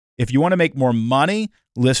If you want to make more money,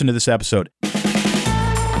 listen to this episode.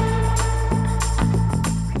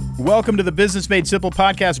 Welcome to the Business Made Simple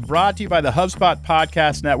podcast, brought to you by the HubSpot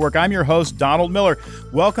Podcast Network. I'm your host, Donald Miller.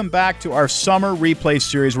 Welcome back to our summer replay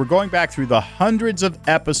series. We're going back through the hundreds of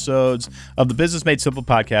episodes of the Business Made Simple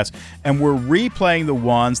podcast, and we're replaying the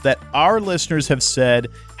ones that our listeners have said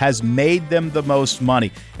has made them the most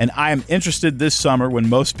money. And I am interested this summer, when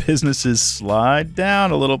most businesses slide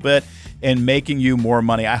down a little bit, in making you more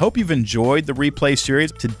money. I hope you've enjoyed the replay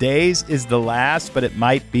series. Today's is the last, but it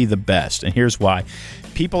might be the best. And here's why.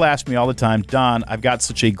 People ask me all the time, Don, I've got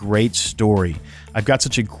such a great story.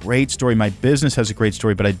 My business has a great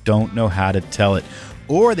story, but I don't know how to tell it.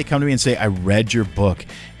 Or they come to me and say, I read your book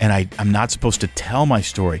and I'm not supposed to tell my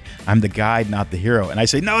story. I'm the guide, not the hero. And I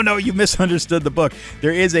say, no, you misunderstood the book.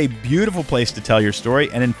 There is a beautiful place to tell your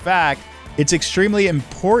story. And in fact, it's extremely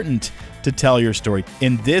important to tell your story.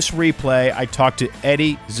 In this replay, I talked to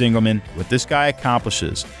Eddie Zingelman. What this guy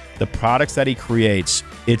accomplishes, the products that he creates,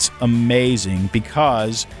 it's amazing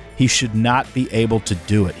because he should not be able to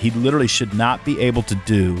do it. He literally should not be able to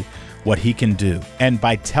do what he can do. And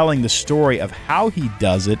by telling the story of how he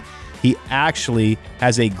does it, he actually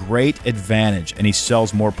has a great advantage, and he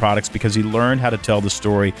sells more products because he learned how to tell the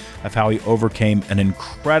story of how he overcame an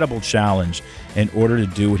incredible challenge in order to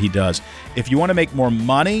do what he does. If you want to make more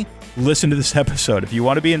money, listen to this episode. If you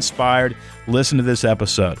want to be inspired, listen to this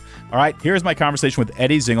episode. All right, here's my conversation with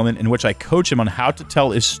Eddie Zingelman, in which I coach him on how to tell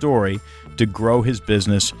his story to grow his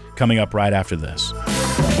business, coming up right after this.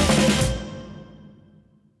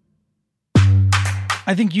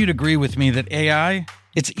 I think you'd agree with me that AI,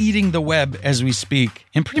 it's eating the web as we speak.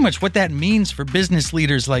 And pretty much what that means for business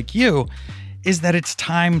leaders like you is that it's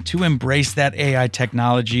time to embrace that AI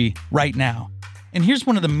technology right now. And here's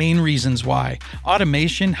one of the main reasons why.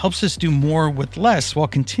 Automation helps us do more with less while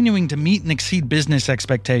continuing to meet and exceed business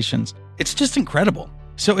expectations. It's just incredible.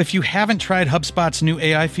 So if you haven't tried HubSpot's new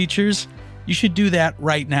AI features, you should do that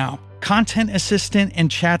right now. Content Assistant and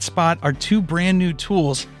ChatSpot are two brand new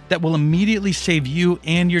tools that will immediately save you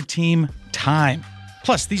and your team time.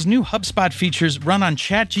 Plus, these new HubSpot features run on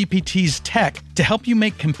ChatGPT's tech to help you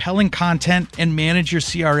make compelling content and manage your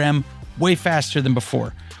CRM way faster than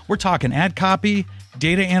before. We're talking ad copy,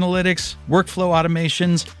 data analytics, workflow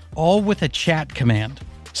automations, all with a chat command.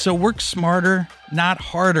 So work smarter, not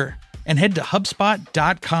harder. And head to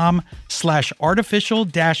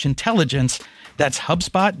HubSpot.com/artificial-intelligence. That's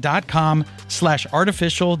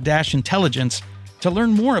HubSpot.com/artificial-intelligence to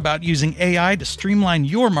learn more about using AI to streamline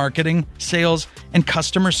your marketing, sales, and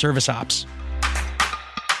customer service ops.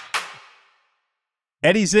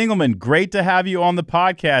 Eddie Zingelman, great to have you on the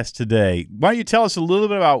podcast today. Why don't you tell us a little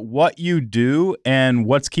bit about what you do and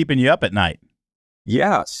what's keeping you up at night?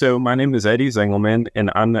 Yeah, so my name is Eddie Zingelman, and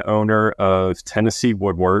I'm the owner of Tennessee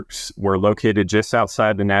Woodworks. We're located just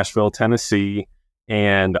outside of Nashville, Tennessee,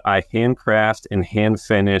 and I handcraft and hand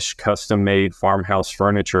finish custom-made farmhouse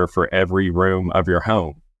furniture for every room of your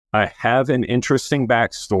home. I have an interesting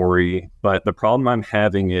backstory, but the problem I'm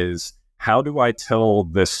having is, how do I tell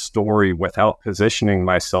this story without positioning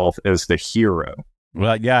myself as the hero?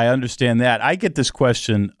 Well, yeah, I understand that. I get this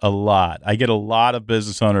question a lot. I get a lot of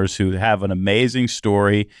business owners who have an amazing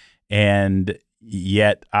story, and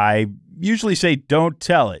yet I usually say, don't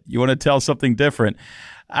tell it. You want to tell something different.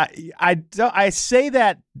 I say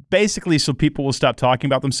that basically so people will stop talking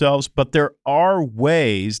about themselves, but there are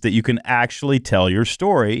ways that you can actually tell your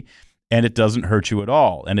story, and it doesn't hurt you at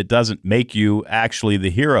all, and it doesn't make you actually the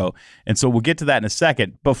hero. And so we'll get to that in a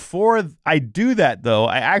second. Before I do that, though,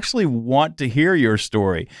 I actually want to hear your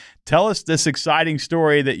story. Tell us this exciting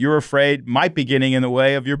story that you're afraid might be getting in the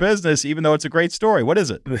way of your business, even though it's a great story. What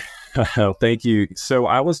is it? Thank you. So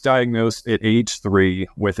I was diagnosed at age 3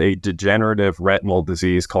 with a degenerative retinal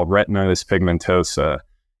disease called retinitis pigmentosa.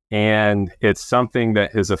 And it's something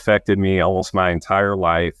that has affected me almost my entire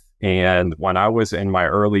life. And when I was in my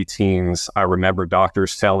early teens, I remember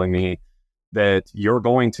doctors telling me that you're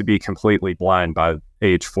going to be completely blind by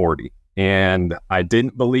age 40. And I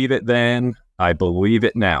didn't believe it then. I believe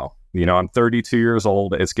it now. You know, I'm 32 years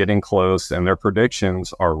old. It's getting close, and their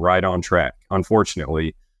predictions are right on track,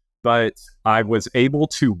 unfortunately. But I was able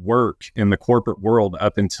to work in the corporate world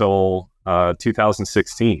up until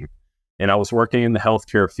 2016. And I was working in the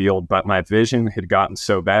healthcare field, but my vision had gotten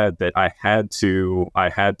so bad that I had to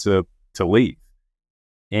leave.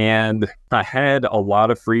 And I had a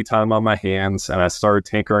lot of free time on my hands, and I started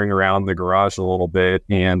tinkering around the garage a little bit,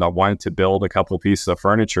 and I wanted to build a couple pieces of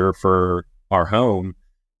furniture for our home,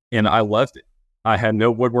 and I loved it. I had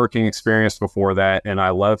no woodworking experience before that, and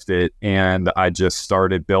I loved it, and I just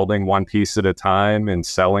started building one piece at a time and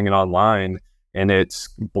selling it online. And it's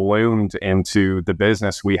bloomed into the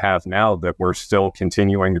business we have now that we're still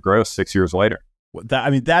continuing to grow 6 years later.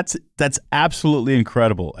 That's absolutely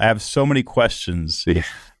incredible. I have so many questions. Yeah.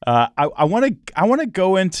 I want to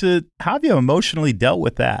go into how have you emotionally dealt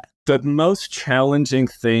with that? The most challenging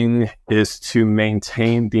thing is to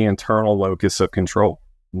maintain the internal locus of control,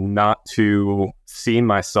 not to see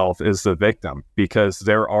myself as the victim, because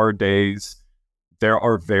there are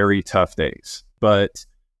very tough days, but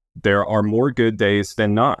there are more good days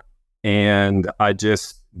than not. And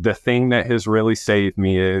the thing that has really saved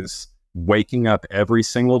me is waking up every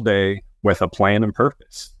single day with a plan and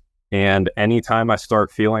purpose. And anytime I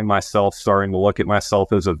start feeling myself starting to look at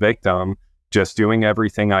myself as a victim, just doing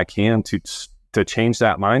everything I can to change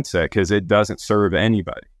that mindset, because it doesn't serve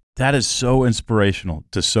anybody. That is so inspirational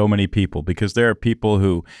to so many people, because there are people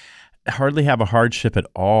who hardly have a hardship at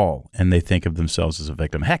all, and they think of themselves as a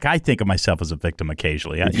victim. Heck, I think of myself as a victim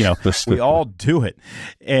occasionally. We all do it,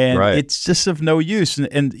 and It's just of no use.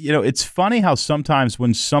 And it's funny how sometimes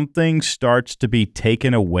when something starts to be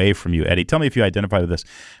taken away from you, Eddie, tell me if you identify with this.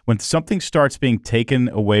 When something starts being taken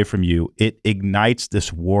away from you, it ignites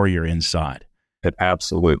this warrior inside. It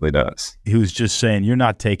absolutely does. Who's just saying, "You're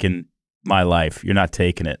not taking my life. You're not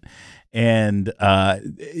taking it." And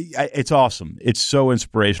it's awesome. It's so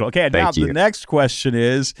inspirational. Okay, now the next question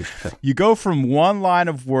is, you go from one line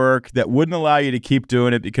of work that wouldn't allow you to keep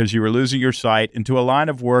doing it because you were losing your sight into a line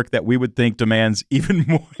of work that we would think demands even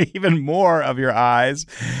more of your eyes.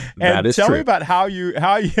 And that is tell true. me about how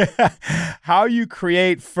you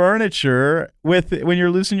create furniture when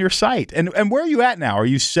you're losing your sight. And where are you at now? Are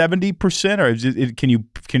you 70%, or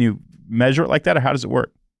can you measure it like that, or how does it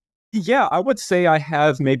work? Yeah, I would say I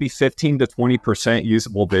have maybe 15 to 20%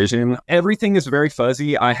 usable vision. Everything is very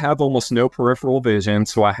fuzzy. I have almost no peripheral vision,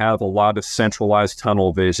 so I have a lot of centralized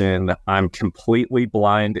tunnel vision. I'm completely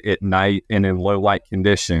blind at night and in low light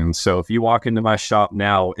conditions. So if you walk into my shop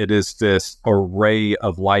now, it is this array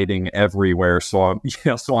of lighting everywhere. So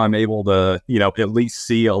I'm able to, at least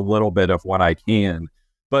see a little bit of what I can.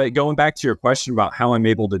 But going back to your question about how I'm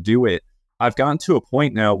able to do it, I've gotten to a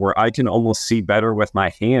point now where I can almost see better with my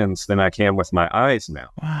hands than I can with my eyes now.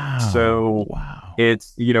 Wow. So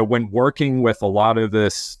it's, when working with a lot of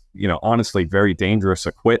this, honestly, very dangerous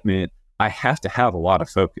equipment, I have to have a lot of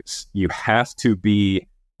focus. You have to be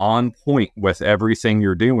on point with everything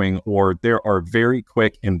you're doing, or there are very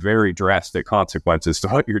quick and very drastic consequences to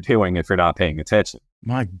what you're doing if you're not paying attention.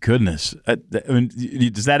 My goodness.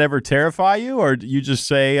 Does that ever terrify you, or do you just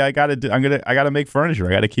say, I got to make furniture. I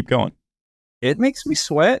got to keep going? It makes me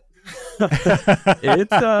sweat. It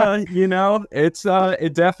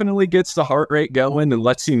definitely gets the heart rate going and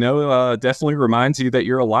lets definitely reminds you that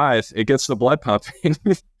you're alive. It gets the blood pumping.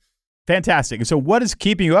 Fantastic. And so what is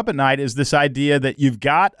keeping you up at night is this idea that you've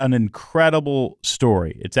got an incredible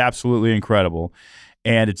story. It's absolutely incredible.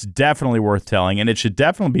 And it's definitely worth telling. And it should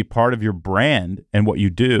definitely be part of your brand and what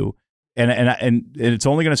you do. And it's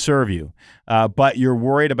only going to serve you. But you're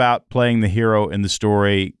worried about playing the hero in the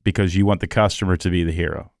story because you want the customer to be the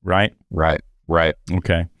hero, right? Right.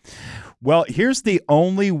 Okay. Well, here's the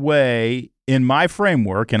only way in my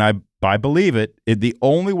framework, and I believe it, the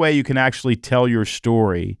only way you can actually tell your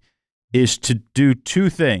story is to do two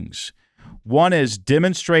things. One is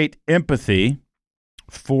demonstrate empathy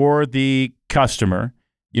for the customer.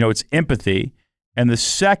 It's empathy. And the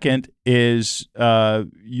second is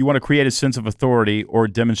you want to create a sense of authority or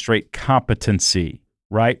demonstrate competency,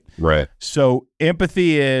 right? Right. So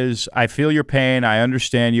empathy is, I feel your pain, I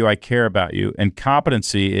understand you, I care about you. And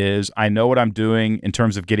competency is, I know what I'm doing in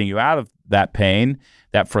terms of getting you out of that pain,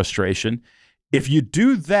 that frustration. If you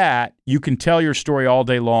do that, you can tell your story all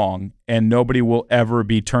day long and nobody will ever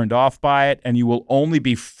be turned off by it. And you will only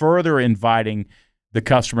be further inviting the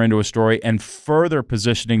customer into a story and further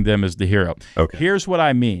positioning them as the hero. Okay. Here's what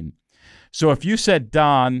I mean. So if you said,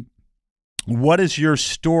 Don, what is your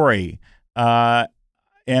story? And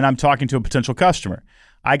I'm talking to a potential customer.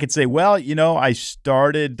 I could say, well, I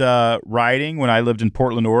started writing when I lived in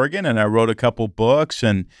Portland, Oregon, and I wrote a couple books,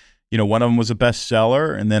 and one of them was a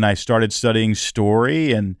bestseller, and then I started studying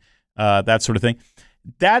story and that sort of thing.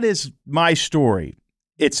 That is my story.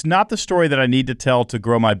 It's not the story that I need to tell to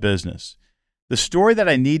grow my business. The story that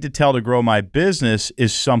I need to tell to grow my business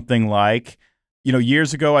is something like,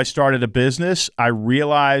 years ago I started a business. I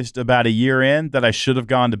realized about a year in that I should have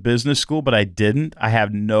gone to business school, but I didn't. I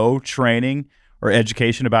have no training or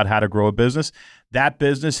education about how to grow a business. That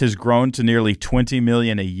business has grown to nearly $20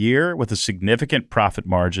 million a year with a significant profit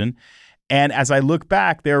margin. And as I look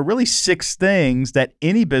back, there are really 6 things that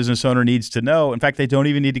any business owner needs to know. In fact, they don't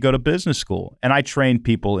even need to go to business school. And I train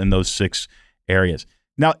people in those 6 areas.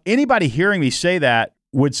 Now, anybody hearing me say that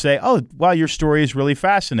would say, oh, wow, your story is really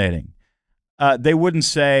fascinating. They wouldn't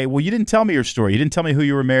say, well, you didn't tell me your story. You didn't tell me who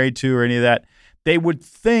you were married to or any of that. They would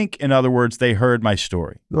think, in other words, they heard my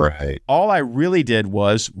story. Right. All I really did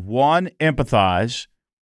was, one, empathize.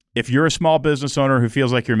 If you're a small business owner who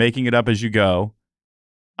feels like you're making it up as you go,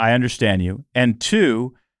 I understand you. And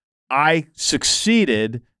two, I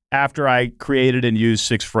succeeded after I created and used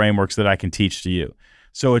 6 frameworks that I can teach to you.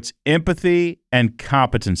 So it's empathy and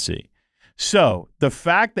competency. So the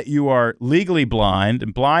fact that you are legally blind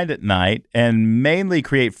and blind at night and mainly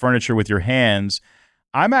create furniture with your hands,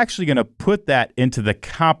 I'm actually going to put that into the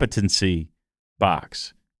competency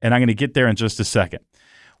box. And I'm going to get there in just a second.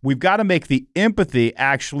 We've got to make the empathy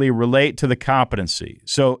actually relate to the competency.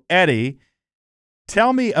 So Eddie,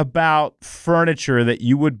 tell me about furniture that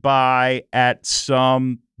you would buy at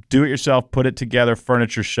some do-it-yourself, put-it-together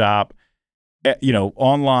furniture shop,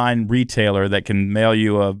 online retailer that can mail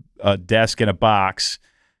you a desk and a box.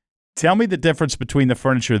 Tell me the difference between the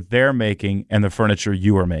furniture they're making and the furniture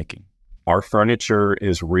you are making. Our furniture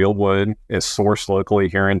is real wood. It's sourced locally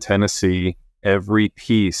here in Tennessee. Every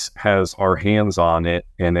piece has our hands on it,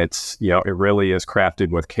 and it's, it really is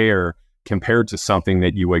crafted with care compared to something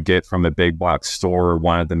that you would get from a big box store or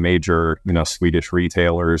one of the major, Swedish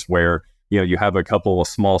retailers where, you have a couple of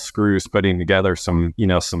small screws putting together some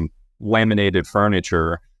laminated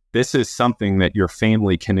furniture. This is something that your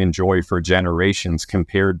family can enjoy for generations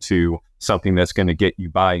compared to something that's going to get you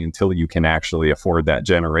by until you can actually afford that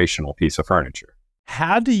generational piece of furniture.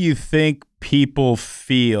 How do you think people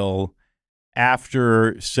feel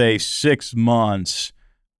after, say, 6 months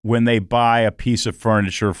when they buy a piece of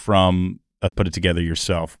furniture from a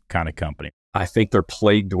put-it-together-yourself kind of company? I think they're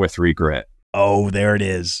plagued with regret. Oh, there it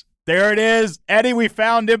is. There it is. Eddie, we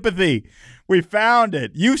found empathy. We found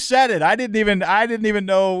it. You said it. I didn't even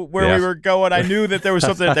know where we were going. I knew that there was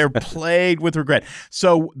something that they're plagued with regret.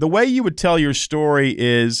 So the way you would tell your story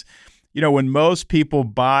is, when most people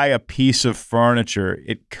buy a piece of furniture,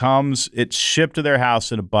 it's shipped to their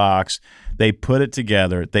house in a box. They put it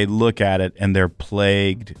together. They look at it and they're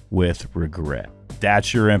plagued with regret.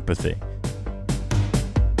 That's your empathy.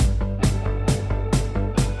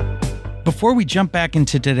 Before we jump back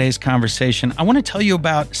into today's conversation, I want to tell you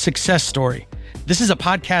about Success Story. This is a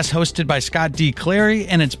podcast hosted by Scott D. Clary,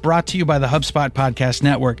 and it's brought to you by the HubSpot Podcast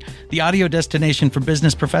Network, the audio destination for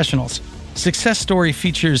business professionals. Success Story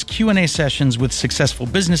features Q&A sessions with successful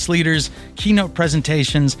business leaders, keynote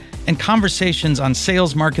presentations, and conversations on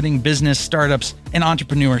sales, marketing, business, startups, and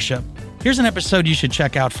entrepreneurship. Here's an episode you should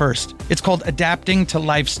check out first. It's called Adapting to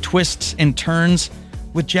Life's Twists and Turns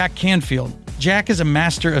with Jack Canfield. Jack is a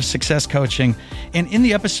master of success coaching, and in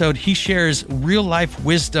the episode, he shares real-life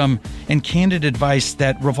wisdom and candid advice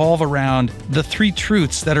that revolve around the 3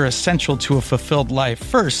 truths that are essential to a fulfilled life.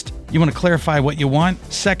 First, you want to clarify what you want.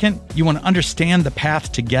 Second, you want to understand the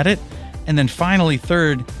path to get it. And then finally,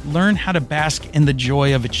 third, learn how to bask in the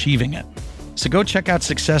joy of achieving it. So go check out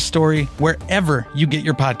Success Story wherever you get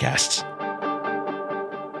your podcasts.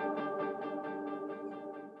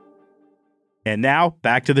 And now,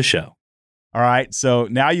 back to the show. All right, so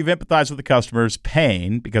now you've empathized with the customer's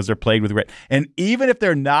pain because they're plagued with regret. And even if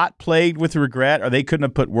they're not plagued with regret or they couldn't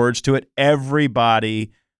have put words to it,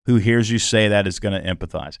 everybody who hears you say that is going to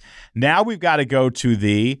empathize. Now we've got to go to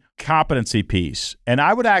the competency piece. And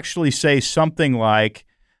I would actually say something like,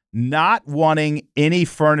 not wanting any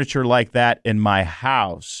furniture like that in my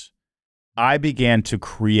house, I began to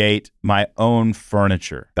create my own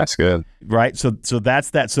furniture. That's good. Right? So that's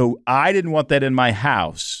that. So I didn't want that in my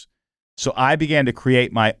house. So I began to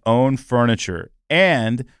create my own furniture.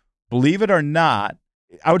 And believe it or not,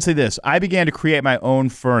 I would say this, I began to create my own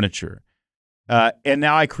furniture. And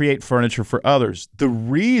now I create furniture for others. The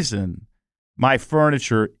reason my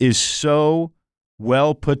furniture is so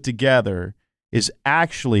well put together is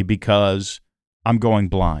actually because I'm going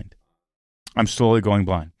blind. I'm slowly going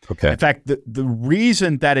blind. Okay. In fact, the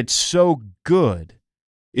reason that it's so good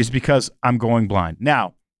is because I'm going blind.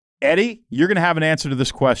 Now, Eddie, you're going to have an answer to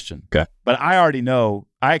this question. Okay. But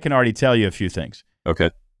I can already tell you a few things.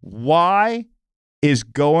 Okay. Why is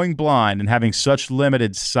going blind and having such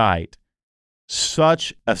limited sight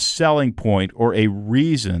such a selling point or a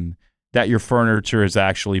reason that your furniture is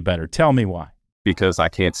actually better? Tell me why. Because I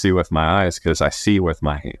can't see with my eyes, because I see with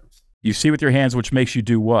my hands. You see with your hands, which makes you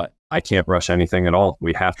do what? I can't rush anything at all.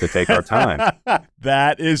 We have to take our time.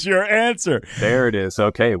 That is your answer. There it is.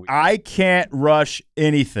 Okay. I can't rush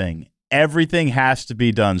anything. Everything has to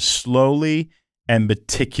be done slowly and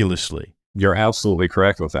meticulously. You're absolutely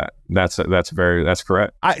correct with that. That's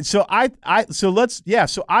correct. So I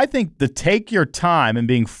think the take your time and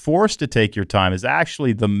being forced to take your time is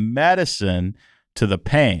actually the medicine to the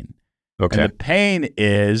pain. Okay. And the pain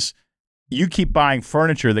is you keep buying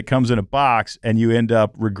furniture that comes in a box and you end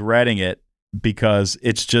up regretting it because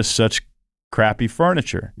it's just such crappy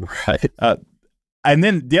furniture. Right. And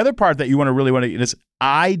then the other part that you really want to is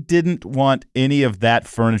I didn't want any of that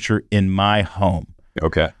furniture in my home.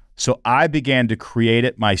 Okay. So I began to create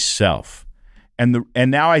it myself. And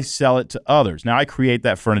now I sell it to others. Now I create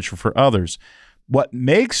that furniture for others. What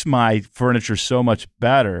makes my furniture so much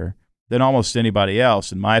better than almost anybody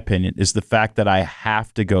else, in my opinion, is the fact that I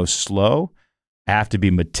have to go slow. I have to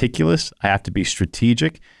be meticulous. I have to be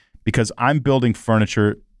strategic because I'm building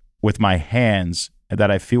furniture with my hands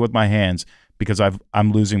that I feel with my hands because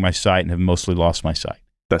I'm losing my sight and have mostly lost my sight.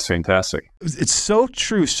 That's fantastic. It's so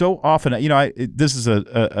true. So often, this is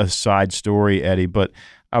a side story, Eddie, but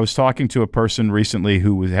I was talking to a person recently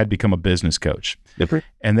who had become a business coach. Different.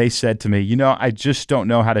 And they said to me, I just don't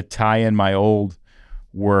know how to tie in my old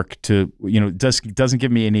work to, doesn't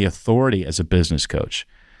give me any authority as a business coach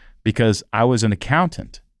because I was an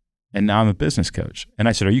accountant and now I'm a business coach. And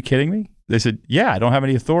I said, are you kidding me? They said, yeah, I don't have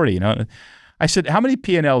any authority. I said, how many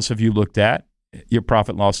P&Ls have you looked at? Your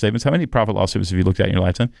profit and loss statements. How many profit and loss statements have you looked at in your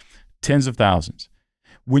lifetime? Tens of thousands.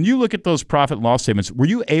 When you look at those profit and loss statements, were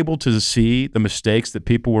you able to see the mistakes that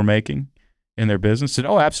people were making in their business? I said,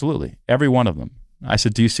 oh, absolutely. Every one of them. I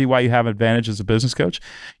said, do you see why you have an advantage as a business coach?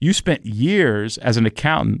 You spent years as an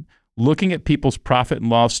accountant looking at people's profit and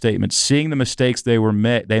loss statements, seeing the mistakes they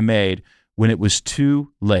made when it was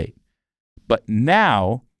too late. But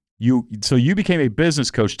now you became a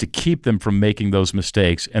business coach to keep them from making those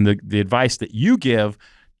mistakes. And the advice that you give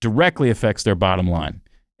directly affects their bottom line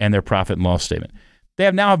and their profit and loss statement.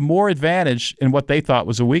 They now have more advantage in what they thought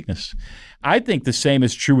was a weakness. I think the same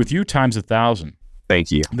is true with you times 1,000.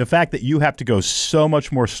 Thank you. The fact that you have to go so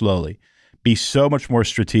much more slowly, be so much more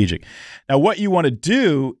strategic. Now, what you want to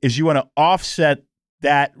do is you want to offset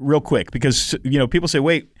that real quick because, people say,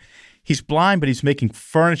 wait, he's blind, but he's making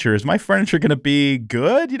furniture. Is my furniture going to be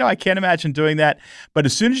good? I can't imagine doing that. But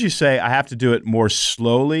as soon as you say, I have to do it more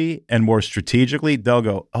slowly and more strategically, they'll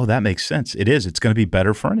go, oh, that makes sense. It is. It's going to be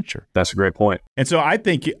better furniture. That's a great point. And so I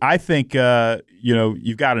think you've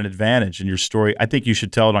got an advantage in your story. I think you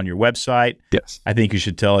should tell it on your website. Yes. I think you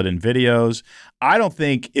should tell it in videos. I don't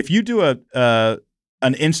think if you do an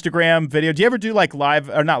Instagram video, do you ever do like live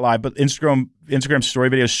or not live, but Instagram story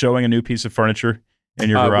videos showing a new piece of furniture in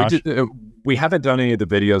your garage? We haven't done any of the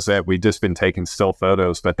videos that we've just been taking still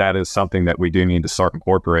photos, but that is something that we do need to start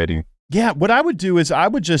incorporating. Yeah, what I would do is I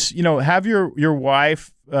would just, have your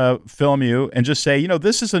wife film you and just say,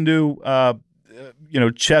 this is a new,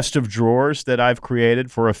 chest of drawers that I've created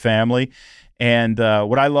for a family. And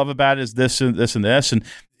what I love about it is this and this and this. And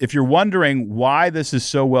if you're wondering why this is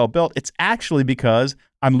so well built, it's actually because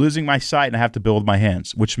I'm losing my sight and I have to build my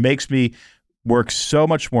hands, which makes me work so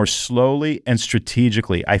much more slowly and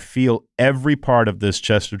strategically. I feel every part of this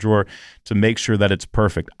chest of drawer to make sure that it's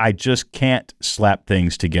perfect. I just can't slap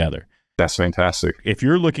things together. That's fantastic. If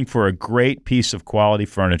you're looking for a great piece of quality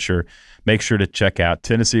furniture, make sure to check out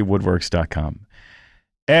TennesseeWoodworks.com.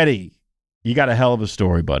 Eddie, you got a hell of a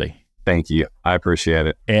story, buddy. Thank you. I appreciate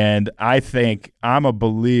it. And I think I'm a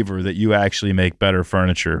believer that you actually make better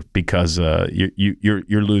furniture because you're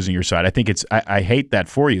losing your sight. I think I hate that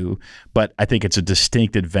for you, but I think it's a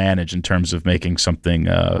distinct advantage in terms of making something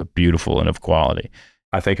beautiful and of quality.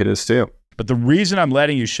 I think it is too. But the reason I'm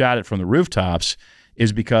letting you shout it from the rooftops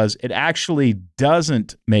is because it actually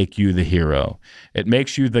doesn't make you the hero. It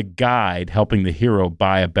makes you the guide helping the hero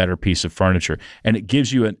buy a better piece of furniture. And it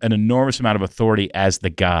gives you an enormous amount of authority as the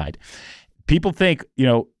guide. People think,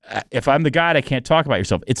 if I'm the guide, I can't talk about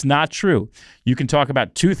yourself. It's not true. You can talk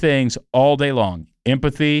about two things all day long: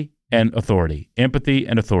 empathy and authority. Empathy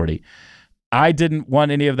and authority. I didn't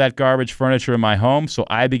want any of that garbage furniture in my home, so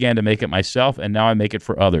I began to make it myself, and now I make it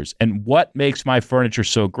for others. And what makes my furniture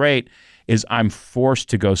so great is I'm forced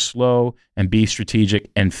to go slow and be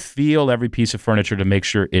strategic and feel every piece of furniture to make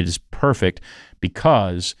sure it is perfect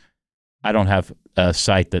because I don't have a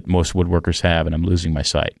sight that most woodworkers have, and I'm losing my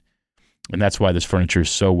sight. And that's why this furniture is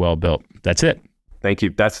so well built. That's it. Thank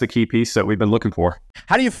you. That's the key piece that we've been looking for.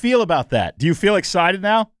 How do you feel about that? Do you feel excited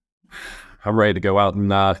now? I'm ready to go out and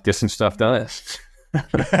get some stuff done.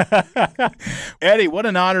 Eddie, what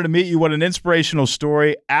an honor to meet you. What an inspirational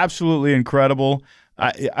story. Absolutely incredible.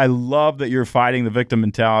 I love that you're fighting the victim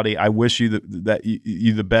mentality. I wish you that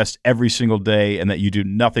you the best every single day, and that you do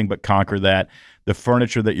nothing but conquer that. The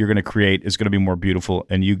furniture that you're going to create is going to be more beautiful,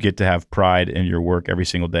 and you get to have pride in your work every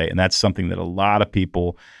single day. And that's something that a lot of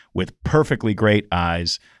people with perfectly great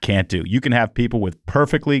eyes can't do. You can have people with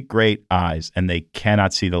perfectly great eyes, and they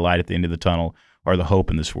cannot see the light at the end of the tunnel or the hope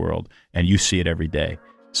in this world, and you see it every day.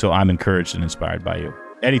 So I'm encouraged and inspired by you.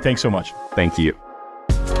 Eddie, thanks so much. Thank you.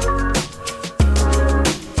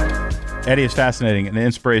 Eddie is fascinating and an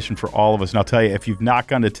inspiration for all of us. And I'll tell you, if you've not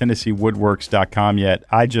gone to TennesseeWoodworks.com yet,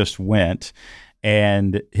 I just went,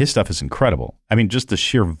 and his stuff is incredible. I mean, just the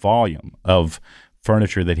sheer volume of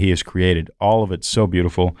furniture that he has created, all of it's so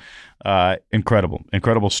beautiful.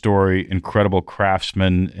 Incredible story, incredible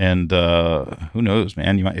craftsman, and who knows,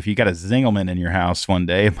 man, if you got a Zingelman in your house one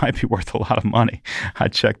day, it might be worth a lot of money.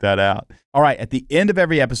 I'd check that out. All right, at the end of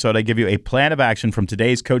every episode, I give you a plan of action from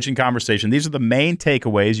today's coaching conversation. These are the main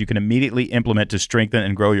takeaways you can immediately implement to strengthen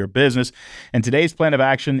and grow your business. And today's plan of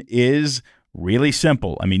action is really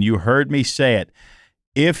simple. I mean, you heard me say it.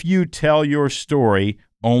 If you tell your story,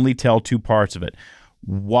 only tell two parts of it.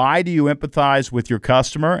 Why do you empathize with your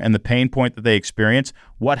customer and the pain point that they experience?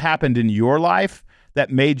 What happened in your life that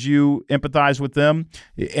made you empathize with them?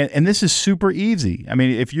 And this is super easy. I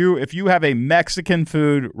mean, if you have a Mexican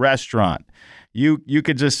food restaurant, you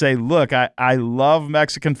could just say, look, I love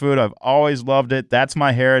Mexican food. I've always loved it. That's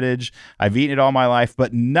my heritage. I've eaten it all my life,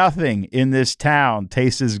 but nothing in this town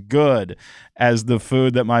tastes as good as the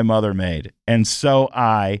food that my mother made. And so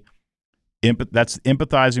that's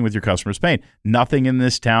empathizing with your customer's pain. Nothing in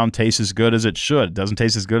this town tastes as good as it should. It doesn't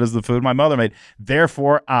taste as good as the food my mother made.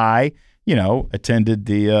 Therefore, I attended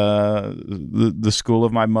the school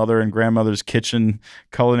of my mother and grandmother's kitchen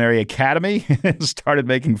culinary academy and started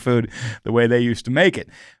making food the way they used to make it.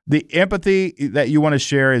 The empathy that you want to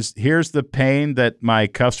share is, here's the pain that my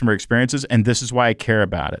customer experiences, and this is why I care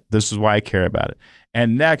about it. This is why I care about it.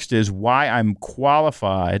 And next is why I'm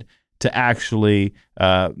qualified to actually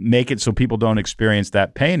make it so people don't experience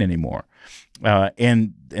that pain anymore.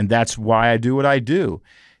 And that's why I do what I do.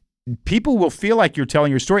 People will feel like you're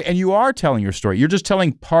telling your story, and you are telling your story. You're just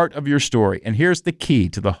telling part of your story. And here's the key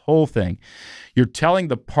to the whole thing. You're telling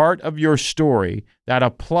the part of your story that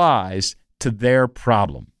applies to their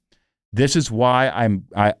problem. This is why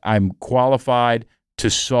I'm qualified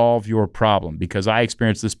to solve your problem, because I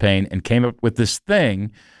experienced this pain and came up with this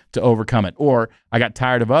thing to overcome it. Or I got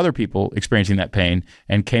tired of other people experiencing that pain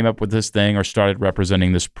and came up with this thing or started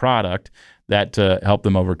representing this product that helped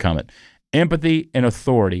them overcome it. Empathy and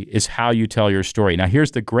authority is how you tell your story. Now,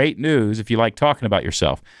 here's the great news. If you like talking about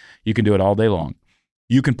yourself, you can do it all day long.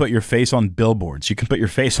 You can put your face on billboards. You can put your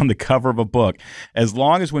face on the cover of a book. As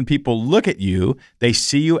long as when people look at you, they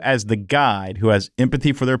see you as the guide who has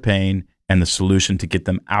empathy for their pain and the solution to get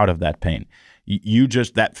them out of that pain.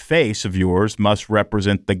 That face of yours must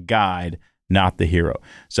represent the guide, not the hero.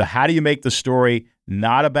 So how do you make the story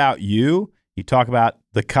not about you? You talk about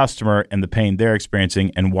the customer and the pain they're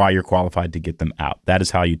experiencing and why you're qualified to get them out. That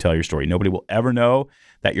is how you tell your story. Nobody will ever know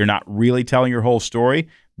that you're not really telling your whole story.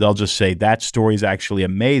 They'll just say, that story is actually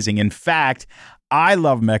amazing. In fact, I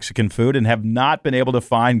love Mexican food and have not been able to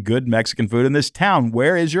find good Mexican food in this town.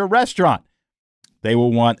 Where is your restaurant? They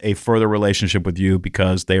will want a further relationship with you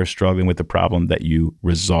because they are struggling with the problem that you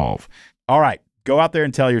resolve. All right, go out there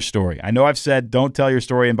and tell your story. I know I've said don't tell your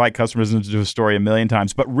story, invite customers into a story a million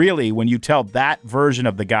times, but really when you tell that version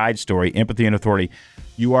of the guide story, empathy and authority,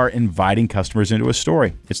 you are inviting customers into a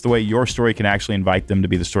story. It's the way your story can actually invite them to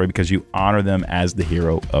be the story because you honor them as the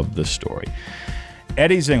hero of the story.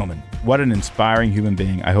 Eddie Zingelman, what an inspiring human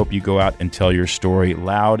being. I hope you go out and tell your story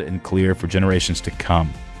loud and clear for generations to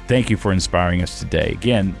come. Thank you for inspiring us today.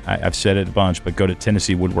 Again, I've said it a bunch, but go to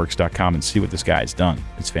TennesseeWoodworks.com and see what this guy has done.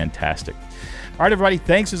 It's fantastic. All right, everybody,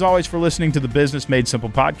 thanks as always for listening to the Business Made Simple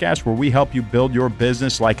podcast, where we help you build your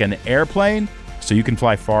business like an airplane so you can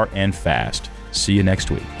fly far and fast. See you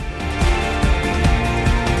next week.